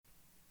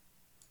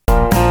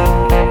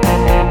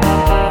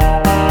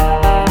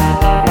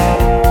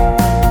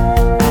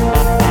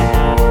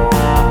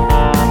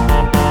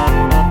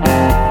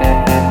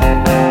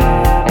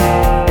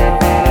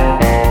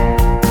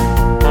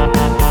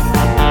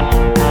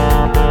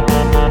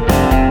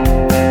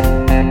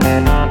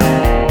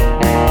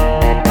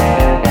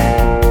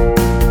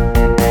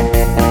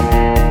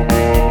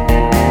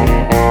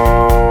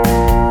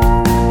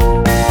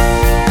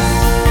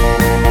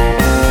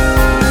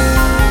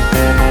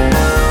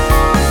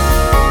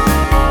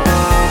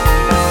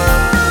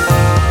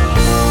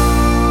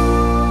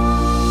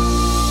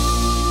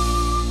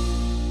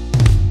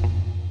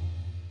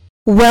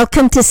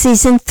Welcome to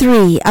Season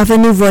 3 of A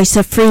New Voice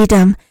of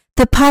Freedom.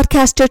 The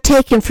podcasts are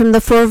taken from the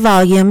 4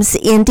 volumes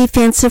In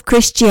Defense of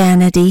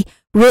Christianity,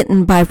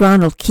 written by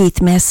Ronald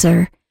Keith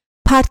Messer.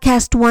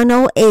 Podcast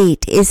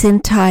 108 is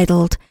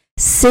entitled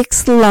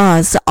 6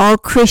 Laws All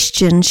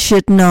Christians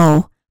Should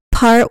Know,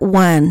 Part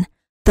 1,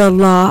 The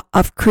Law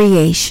of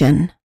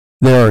Creation.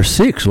 There are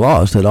 6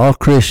 laws that all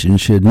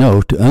Christians should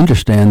know to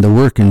understand the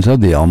workings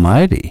of the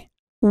Almighty.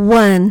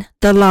 1.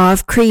 The Law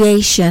of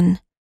Creation.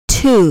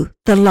 2.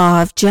 The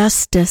law of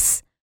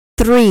justice.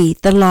 3.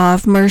 The law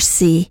of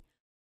mercy.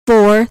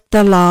 4.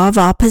 The law of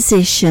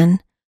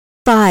opposition.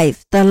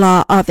 5. The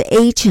law of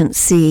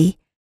agency.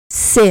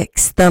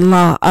 6. The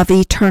law of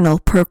eternal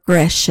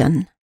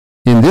progression.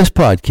 In this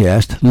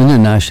podcast, Linda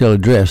and I shall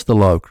address the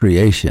law of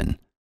creation.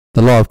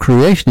 The law of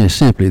creation is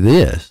simply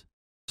this: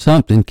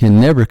 something can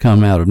never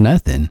come out of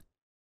nothing.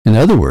 In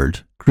other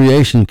words,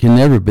 creation can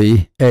never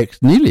be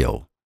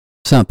ex-nihilo,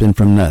 something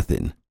from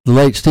nothing. The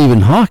late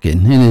Stephen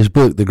Hawking, in his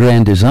book The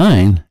Grand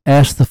Design,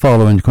 asked the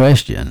following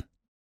question: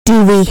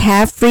 Do we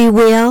have free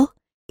will?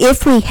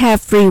 If we have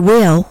free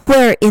will,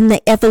 where in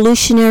the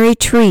evolutionary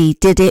tree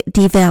did it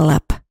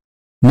develop?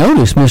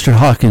 Notice Mr.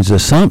 Hawking's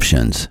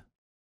assumptions.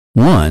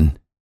 1.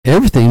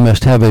 Everything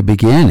must have a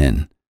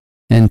beginning.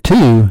 And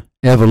 2.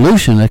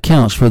 Evolution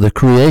accounts for the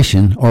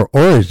creation or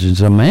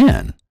origins of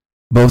man.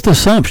 Both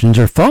assumptions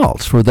are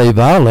false, for they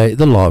violate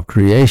the law of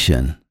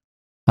creation.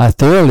 I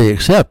thoroughly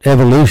accept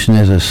evolution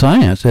as a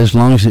science as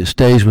long as it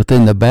stays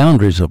within the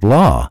boundaries of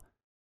law,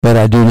 but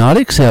I do not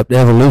accept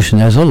evolution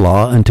as a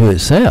law unto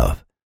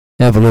itself.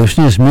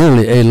 Evolution is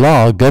merely a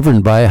law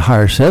governed by a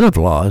higher set of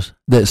laws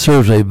that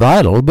serves a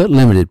vital but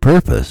limited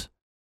purpose.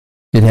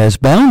 It has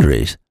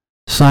boundaries.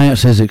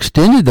 Science has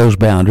extended those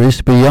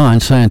boundaries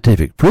beyond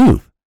scientific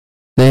proof.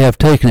 They have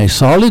taken a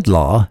solid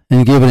law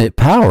and given it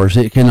powers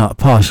it cannot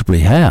possibly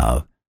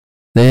have.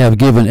 They have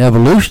given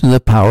evolution the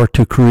power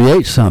to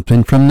create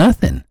something from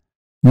nothing,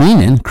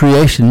 meaning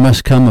creation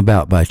must come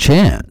about by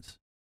chance.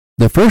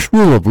 The first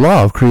rule of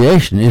law of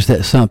creation is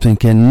that something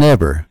can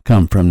never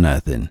come from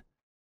nothing.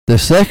 The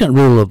second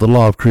rule of the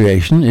law of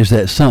creation is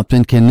that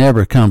something can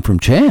never come from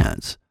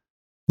chance.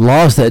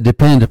 Laws that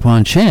depend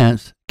upon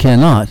chance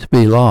cannot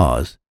be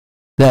laws.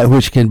 That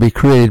which can be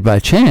created by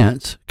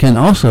chance can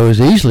also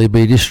as easily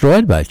be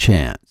destroyed by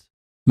chance,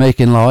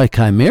 making law a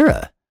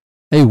chimera,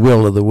 a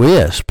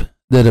will-o'-the-wisp,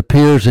 that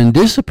appears and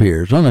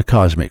disappears on a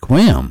cosmic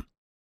whim.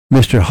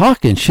 Mr.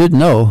 Hawking should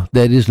know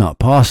that it is not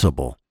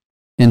possible.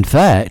 In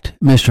fact,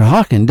 Mr.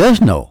 Hawking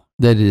does know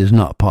that it is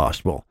not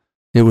possible.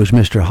 It was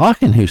Mr.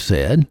 Hawking who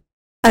said,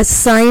 A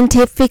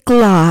scientific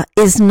law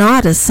is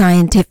not a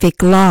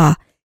scientific law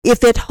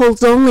if it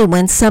holds only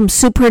when some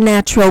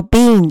supernatural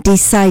being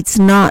decides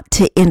not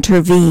to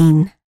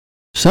intervene.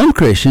 Some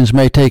Christians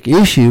may take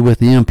issue with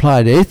the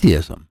implied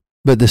atheism,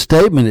 but the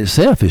statement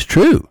itself is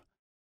true.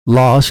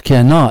 Laws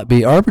cannot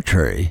be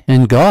arbitrary,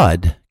 and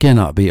God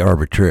cannot be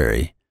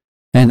arbitrary.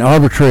 An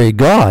arbitrary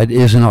God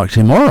is an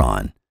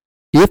oxymoron.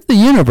 If the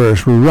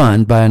universe were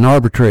run by an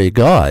arbitrary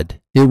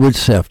God, it would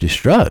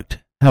self-destruct.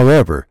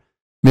 However,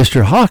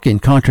 Mr. Hawking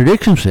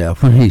contradicts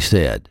himself when he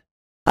said,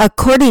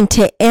 According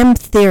to M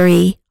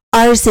theory,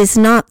 ours is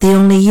not the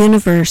only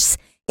universe.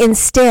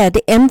 Instead,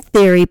 M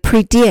theory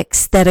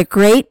predicts that a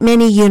great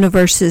many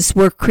universes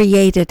were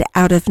created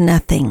out of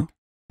nothing.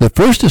 The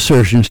first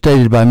assertion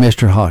stated by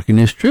Mr. Hawking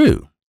is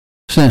true.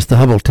 Since the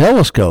Hubble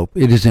telescope,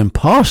 it is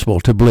impossible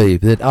to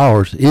believe that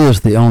ours is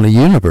the only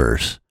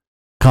universe.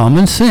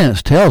 Common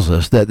sense tells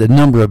us that the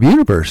number of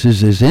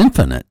universes is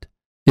infinite.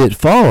 It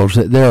follows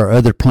that there are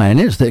other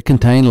planets that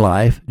contain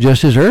life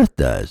just as Earth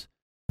does.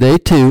 They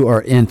too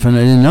are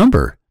infinite in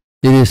number.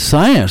 It is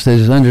science that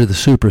is under the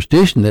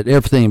superstition that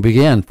everything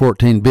began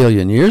 14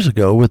 billion years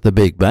ago with the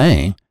Big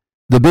Bang.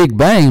 The Big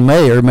Bang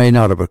may or may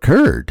not have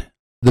occurred.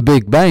 The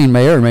Big Bang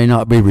may or may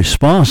not be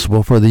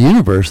responsible for the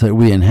universe that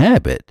we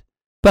inhabit,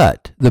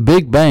 but the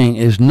Big Bang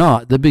is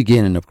not the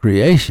beginning of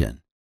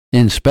creation.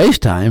 In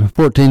space-time,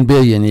 14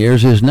 billion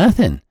years is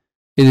nothing.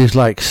 It is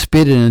like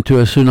spitting into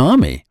a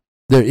tsunami.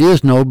 There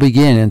is no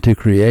beginning to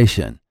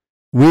creation.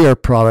 We are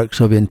products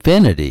of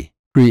infinity.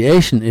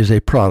 Creation is a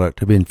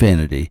product of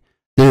infinity.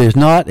 There is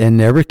not and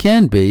never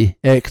can be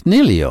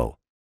ex-nihilo,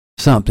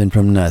 something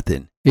from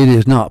nothing. It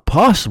is not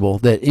possible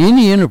that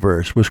any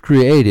universe was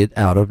created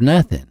out of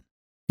nothing.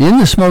 In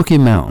the Smoky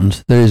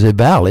Mountains, there is a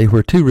valley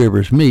where 2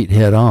 rivers meet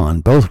head-on,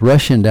 both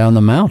rushing down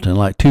the mountain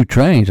like 2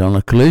 trains on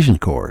a collision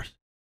course.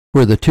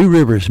 Where the 2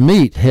 rivers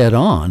meet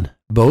head-on,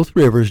 both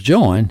rivers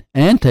join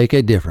and take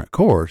a different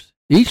course,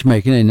 each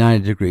making a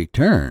 90-degree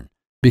turn,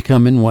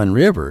 becoming one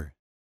river,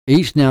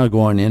 each now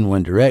going in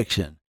one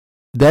direction.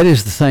 That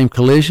is the same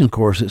collision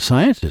course that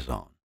science is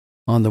on.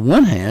 On the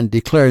one hand,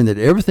 declaring that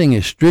everything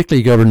is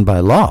strictly governed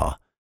by law.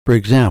 For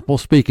example,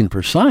 speaking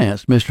for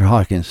science, Mr.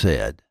 Hawking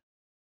said,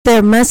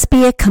 There must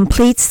be a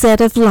complete set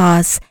of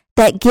laws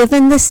that,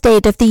 given the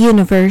state of the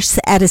universe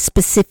at a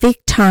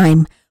specific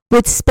time,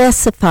 would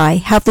specify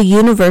how the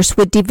universe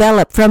would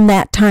develop from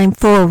that time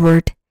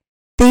forward.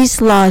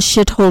 These laws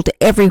should hold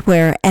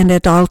everywhere and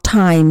at all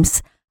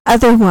times.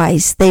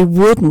 Otherwise, they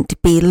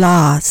wouldn't be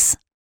laws.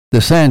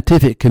 The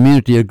scientific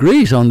community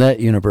agrees on that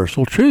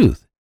universal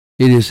truth.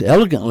 It is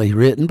elegantly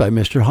written by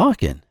Mr.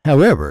 Hawking.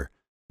 However,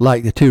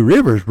 like the two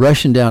rivers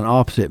rushing down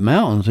opposite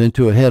mountains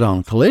into a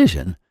head-on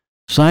collision,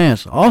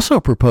 science also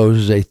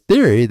proposes a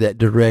theory that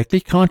directly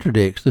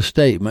contradicts the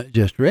statement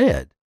just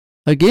read.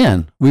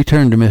 Again, we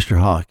turn to Mr.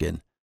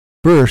 Hawking.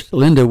 First,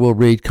 Linda will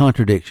read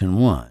contradiction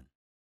 1.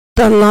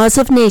 The laws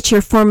of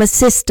nature form a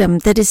system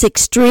that is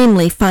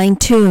extremely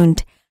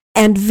fine-tuned,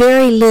 and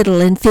very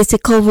little in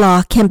physical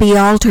law can be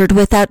altered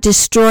without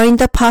destroying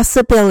the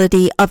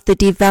possibility of the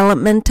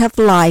development of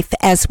life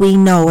as we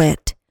know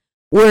it.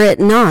 Were it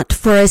not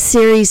for a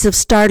series of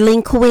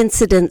startling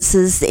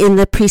coincidences in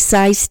the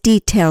precise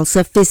details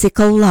of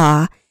physical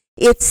law,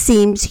 it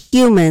seems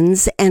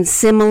humans and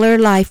similar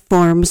life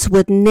forms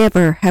would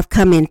never have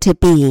come into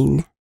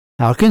being.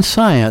 How can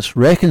science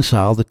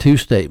reconcile the two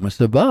statements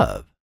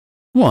above?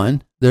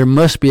 1. There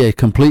must be a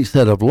complete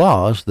set of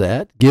laws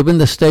that, given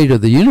the state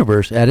of the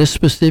universe at a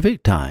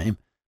specific time,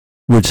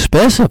 would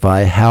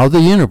specify how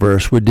the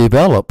universe would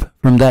develop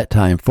from that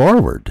time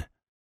forward.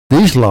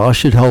 These laws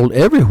should hold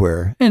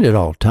everywhere and at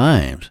all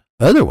times.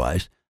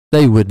 Otherwise,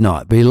 they would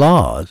not be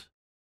laws.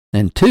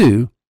 And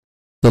 2,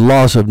 the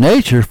laws of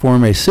nature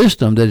form a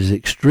system that is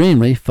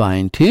extremely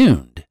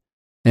fine-tuned,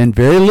 and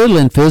very little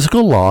in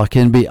physical law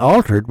can be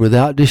altered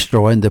without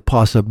destroying the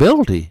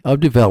possibility of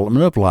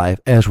development of life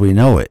as we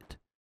know it.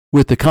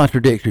 With the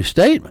contradictory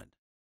statement,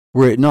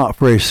 were it not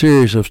for a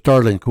series of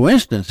startling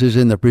coincidences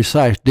in the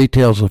precise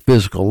details of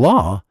physical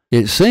law,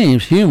 it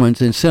seems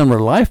humans and similar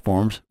life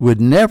forms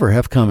would never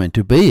have come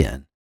into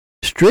being.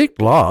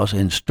 Strict laws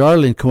and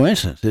startling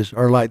coincidences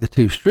are like the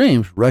two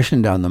streams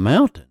rushing down the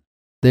mountain.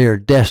 They are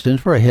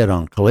destined for a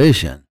head-on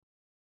collision.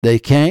 They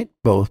can't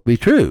both be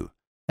true.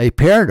 A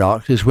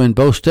paradox is when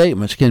both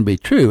statements can be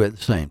true at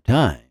the same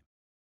time,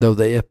 though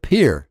they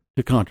appear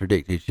to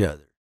contradict each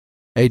other.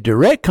 A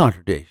direct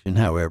contradiction,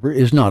 however,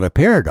 is not a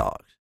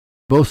paradox.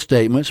 Both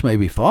statements may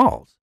be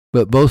false,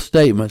 but both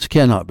statements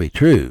cannot be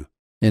true.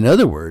 In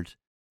other words,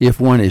 if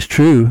one is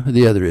true,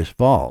 the other is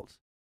false.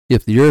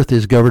 If the earth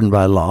is governed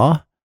by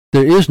law,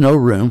 there is no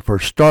room for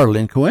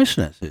startling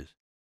coincidences.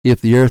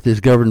 If the earth is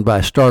governed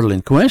by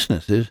startling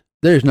coincidences,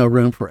 there is no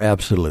room for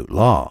absolute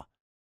law.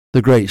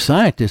 The great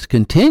scientist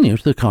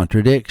continues the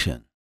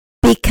contradiction.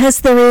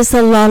 Because there is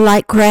a law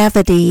like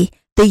gravity,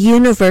 the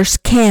universe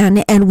can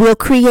and will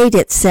create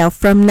itself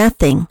from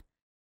nothing.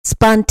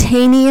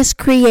 Spontaneous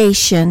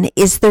creation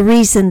is the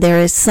reason there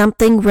is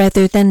something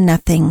rather than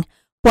nothing,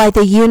 why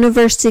the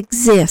universe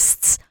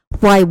exists,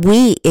 why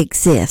we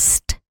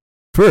exist.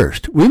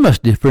 First, we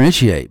must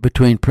differentiate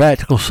between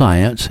practical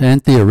science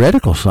and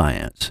theoretical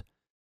science.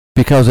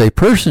 Because a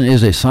person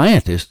is a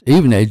scientist,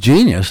 even a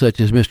genius such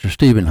as Mr.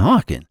 Stephen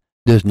Hawking,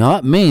 does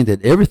not mean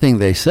that everything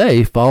they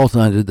say falls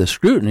under the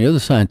scrutiny of the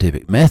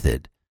scientific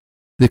method.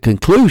 The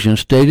conclusions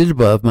stated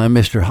above by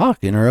Mr.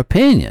 Hawking are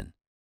opinion,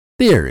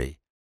 theory,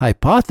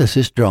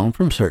 hypothesis drawn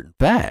from certain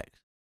facts.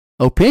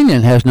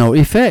 Opinion has no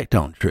effect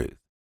on truth.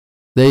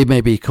 They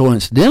may be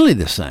coincidentally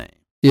the same.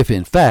 If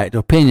in fact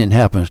opinion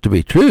happens to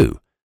be true,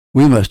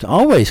 we must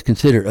always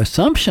consider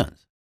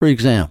assumptions. For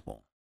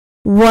example,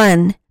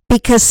 1.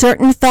 Because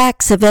certain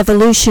facts of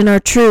evolution are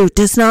true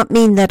does not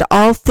mean that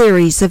all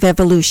theories of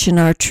evolution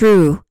are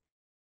true.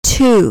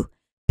 2.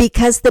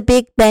 Because the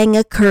Big Bang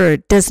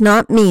occurred does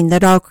not mean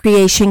that all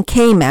creation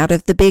came out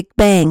of the Big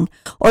Bang,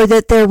 or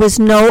that there was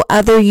no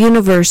other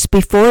universe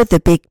before the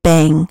Big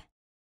Bang.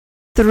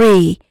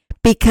 3.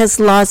 Because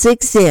laws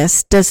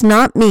exist does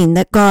not mean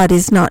that God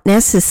is not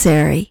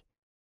necessary.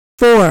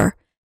 4.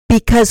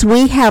 Because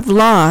we have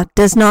law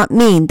does not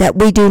mean that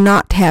we do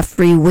not have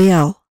free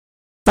will.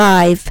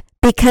 5.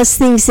 Because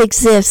things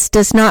exist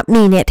does not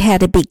mean it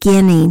had a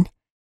beginning.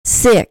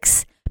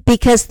 6.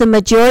 Because the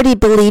majority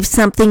believes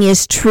something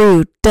is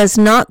true does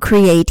not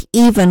create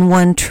even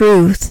one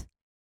truth.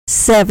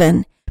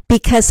 7.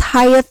 Because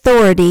high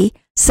authority,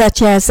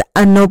 such as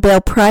a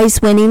Nobel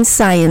Prize-winning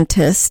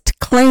scientist,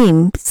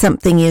 claim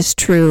something is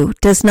true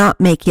does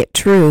not make it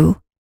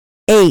true.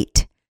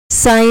 8.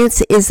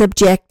 Science is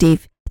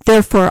objective,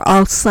 therefore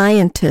all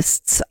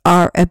scientists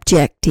are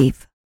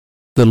objective.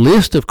 The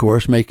list, of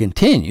course, may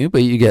continue,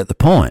 but you get the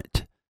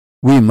point.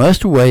 We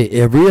must weigh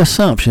every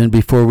assumption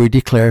before we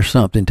declare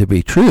something to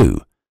be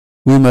true.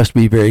 We must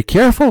be very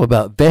careful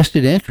about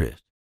vested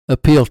interest,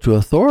 appeal to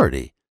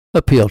authority,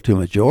 appeal to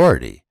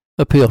majority,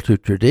 appeal to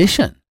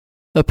tradition,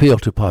 appeal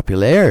to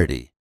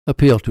popularity,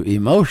 appeal to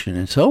emotion,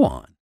 and so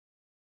on.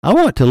 I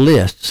want to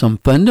list some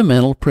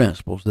fundamental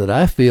principles that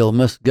I feel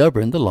must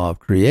govern the law of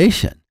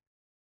creation.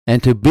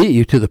 And to beat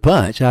you to the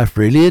punch, I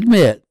freely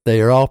admit they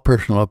are all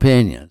personal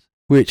opinions,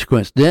 which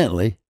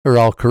coincidentally are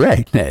all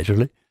correct,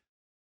 naturally.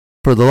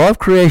 For the law of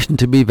creation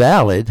to be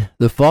valid,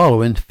 the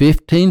following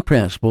 15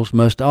 principles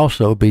must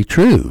also be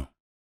true.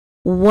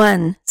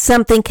 1.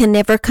 Something can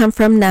never come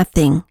from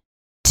nothing.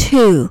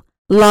 2.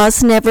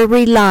 Laws never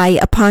rely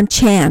upon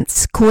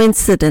chance,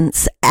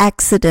 coincidence,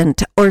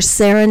 accident, or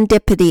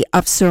serendipity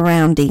of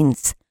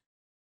surroundings.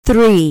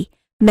 3.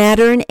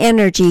 Matter and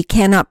energy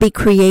cannot be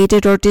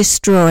created or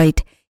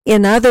destroyed.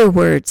 In other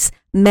words,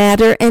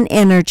 matter and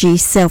energy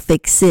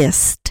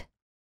self-exist.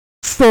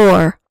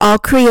 4. All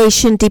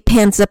creation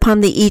depends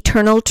upon the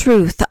eternal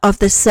truth of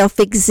the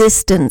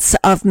self-existence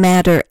of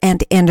matter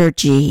and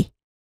energy.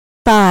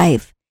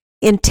 5.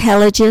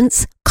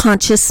 Intelligence,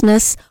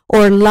 consciousness,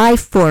 or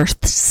life force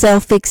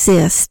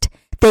self-exist.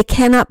 They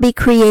cannot be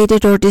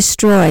created or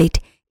destroyed.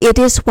 It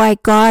is why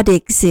God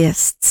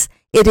exists.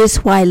 It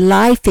is why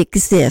life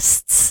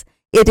exists.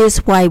 It is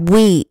why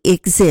we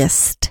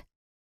exist.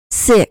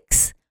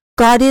 6.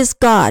 God is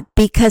God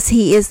because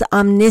He is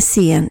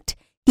omniscient.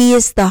 He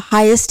is the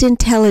highest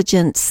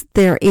intelligence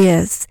there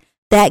is.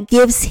 That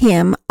gives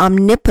Him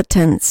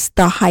omnipotence,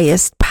 the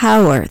highest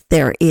power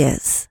there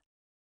is.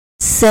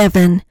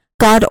 7.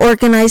 God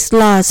organized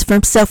laws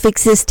from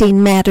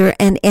self-existing matter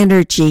and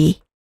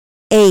energy.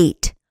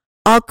 8.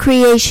 All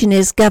creation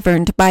is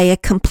governed by a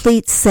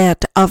complete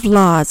set of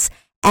laws,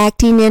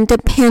 acting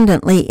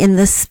independently in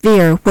the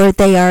sphere where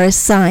they are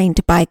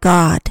assigned by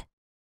God.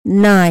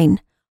 9.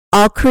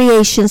 All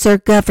creations are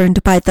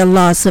governed by the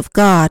laws of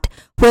God,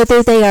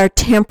 whether they are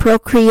temporal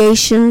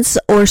creations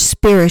or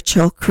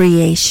spiritual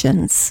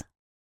creations.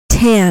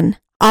 10.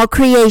 All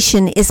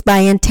creation is by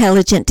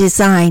intelligent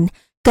design,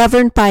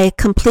 governed by a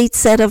complete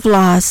set of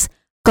laws.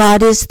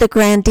 God is the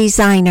grand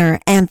designer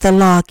and the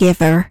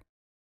lawgiver.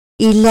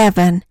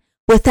 11.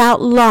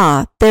 Without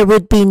law, there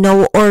would be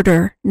no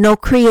order, no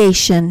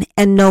creation,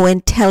 and no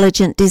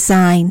intelligent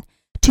design.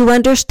 To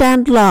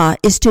understand law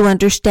is to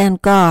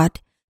understand God.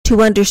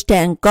 To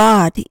understand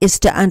God is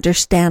to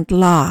understand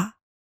law.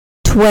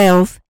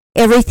 12.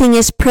 Everything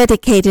is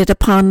predicated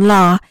upon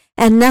law,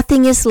 and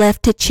nothing is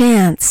left to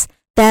chance.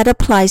 That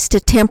applies to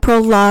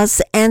temporal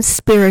laws and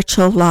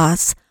spiritual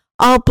laws.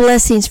 All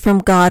blessings from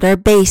God are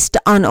based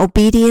on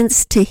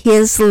obedience to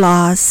His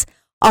laws.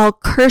 All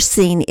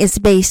cursing is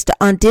based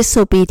on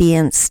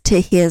disobedience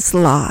to His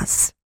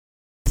laws.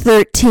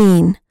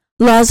 13.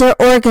 Laws are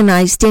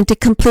organized into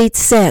complete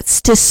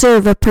sets to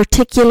serve a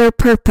particular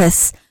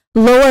purpose.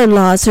 Lower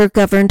laws are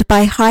governed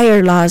by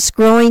higher laws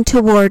growing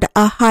toward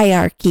a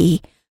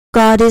hierarchy.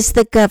 God is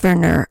the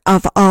governor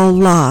of all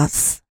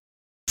laws.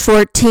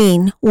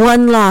 14.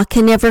 One law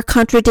can never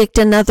contradict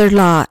another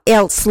law,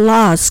 else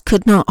laws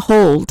could not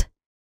hold.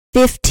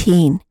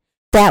 15.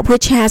 That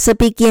which has a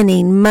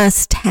beginning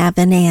must have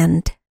an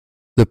end.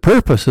 The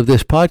purpose of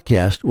this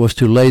podcast was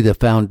to lay the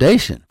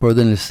foundation for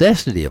the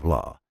necessity of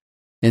law.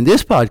 In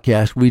this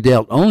podcast, we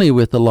dealt only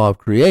with the law of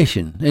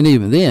creation, and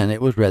even then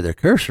it was rather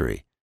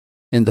cursory.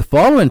 In the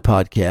following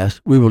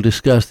podcast, we will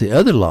discuss the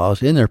other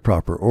laws in their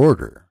proper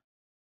order.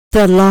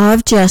 The law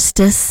of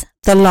justice,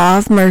 the law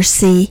of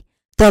mercy,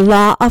 the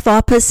law of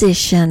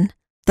opposition,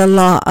 the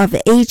law of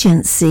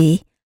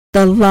agency,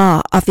 the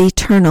law of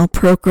eternal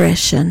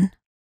progression.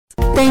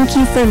 Thank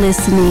you for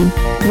listening.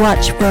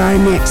 Watch for our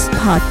next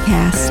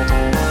podcast.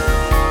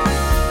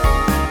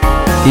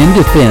 In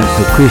Defense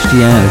of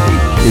Christianity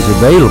is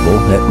available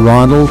at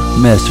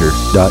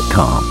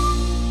ronaldmesser.com.